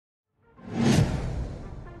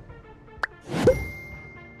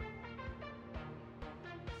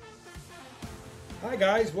Hi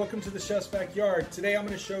guys, welcome to the Chef's Backyard. Today I'm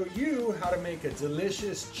going to show you how to make a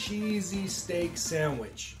delicious cheesy steak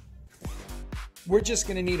sandwich. We're just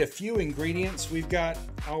going to need a few ingredients. We've got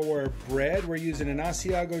our bread. We're using an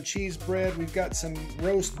Asiago cheese bread. We've got some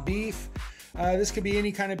roast beef. This could be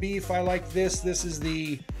any kind of beef. I like this. This is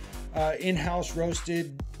the in-house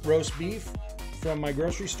roasted roast beef from my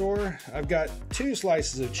grocery store. I've got 2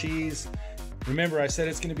 slices of cheese. Remember, I said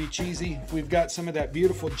it's going to be cheesy. We've got some of that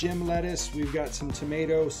beautiful gem lettuce. We've got some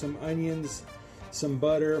tomato, some onions, some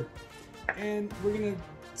butter, and we're going to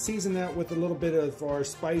season that with a little bit of our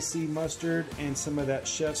spicy mustard and some of that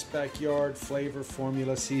Chef's Backyard flavor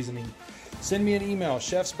formula seasoning. Send me an email,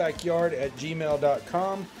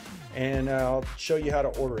 chefsbackyard@gmail.com, and I'll show you how to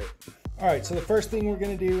order it. All right, so the first thing we're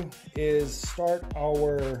going to do is start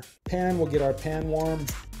our pan. We'll get our pan warm.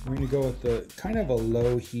 We're going to go with the kind of a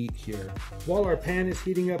low heat here. While our pan is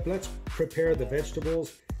heating up, let's prepare the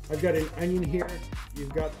vegetables. I've got an onion here.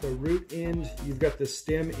 You've got the root end. You've got the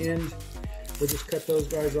stem end. We'll just cut those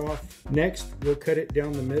guys off. Next, we'll cut it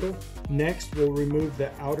down the middle. Next, we'll remove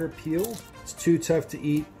the outer peel. It's too tough to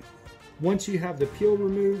eat. Once you have the peel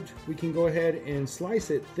removed, we can go ahead and slice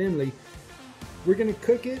it thinly. We're going to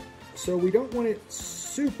cook it, so we don't want it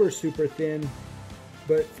super thin,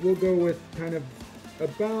 but we'll go with kind of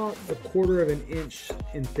about 1/4 of an inch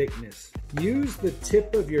in thickness. Use the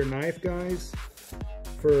tip of your knife, guys,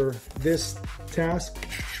 for this task.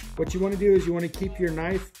 What you want to do is you want to keep your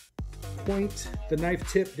knife point, the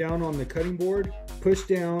knife tip down on the cutting board, push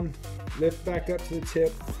down, lift back up to the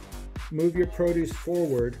tip, move your produce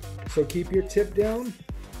forward. So keep your tip down,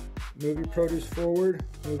 move your produce forward,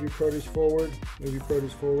 move your produce forward, move your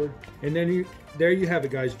produce forward, and then there you have it,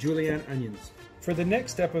 guys, julienne onions. For the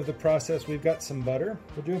next step of the process, we've got some butter.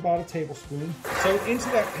 We'll do about a tablespoon. So into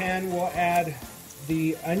that pan, we'll add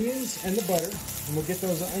the onions and the butter, and we'll get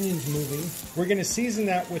those onions moving. We're gonna season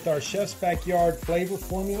that with our Chef's Backyard flavor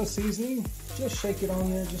formula seasoning. Just shake it on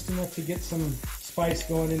there just enough to get some spice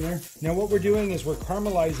going in there. Now what we're doing is we're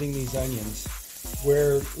caramelizing these onions.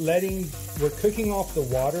 We're cooking off the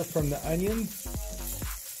water from the onion,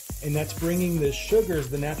 and that's bringing the sugars,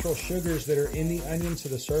 the natural sugars that are in the onion to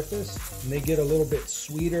the surface, and they get a little bit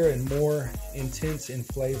sweeter and more intense in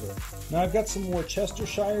flavor. Now I've got some more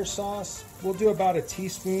Worcestershire sauce. We'll do about a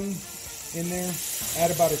teaspoon in there.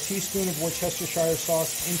 Add about a teaspoon of Worcestershire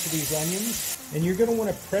sauce into these onions. And you're gonna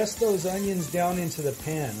wanna press those onions down into the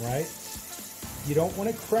pan, right? You don't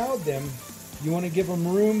wanna crowd them. You wanna give them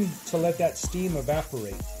room to let that steam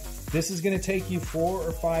evaporate. This is going to take you 4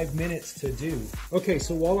 or 5 minutes to do. Okay,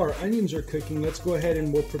 so while our onions are cooking, let's go ahead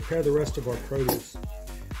and we'll prepare the rest of our produce.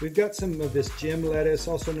 We've got some of this gem lettuce,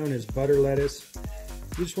 also known as butter lettuce.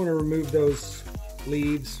 You just want to remove those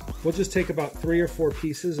leaves. We'll just take about 3 or 4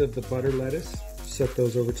 pieces of the butter lettuce. Set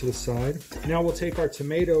those over to the side. Now we'll take our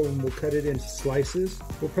tomato and we'll cut it into slices.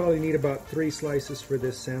 We'll probably need about 3 slices for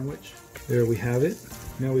this sandwich. There we have it.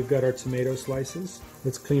 Now we've got our tomato slices.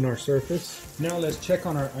 Let's clean our surface. Now let's check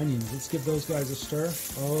on our onions. Let's give those guys a stir.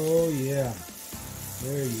 Oh yeah,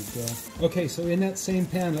 there you go. Okay, so in that same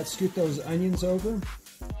pan, let's scoot those onions over,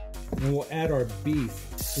 and we'll add our beef.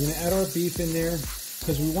 We're gonna add our beef in there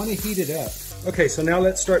because we want to heat it up. Okay, so now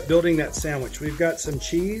let's start building that sandwich. We've got some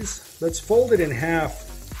cheese. Let's fold it in half.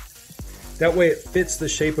 That way it fits the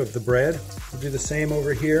shape of the bread. We'll do the same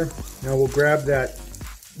over here. Now we'll grab that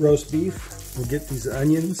roast beef. We'll get these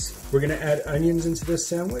onions. We're gonna add onions into this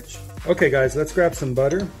sandwich. Okay guys, let's grab some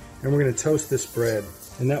butter and we're gonna toast this bread,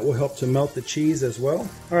 and that will help to melt the cheese as well.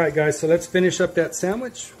 All right guys, so let's finish up that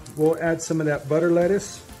sandwich. We'll add some of that butter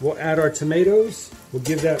lettuce. We'll add our tomatoes. We'll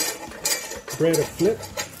give that bread a flip,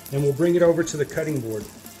 and we'll bring it over to the cutting board.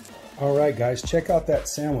 All right guys, check out that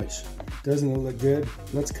sandwich. Doesn't it look good?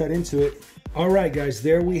 Let's cut into it. All right guys,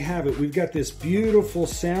 there we have it. We've got this beautiful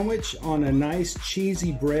sandwich on a nice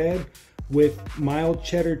cheesy bread with mild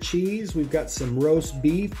cheddar cheese. We've got some roast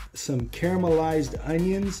beef, some caramelized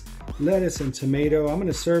onions, lettuce and tomato. I'm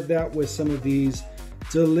gonna serve that with some of these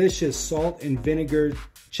delicious salt and vinegar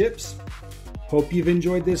chips. Hope you've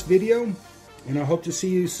enjoyed this video, and I hope to see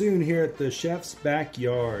you soon here at the Chef's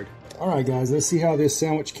Backyard. All right guys, let's see how this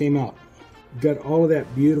sandwich came out. Got all of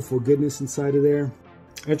that beautiful goodness inside of there.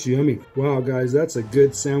 That's yummy. Wow guys, that's a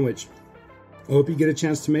good sandwich. I hope you get a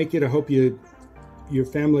chance to make it. I hope your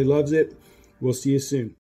family loves it. We'll see you soon.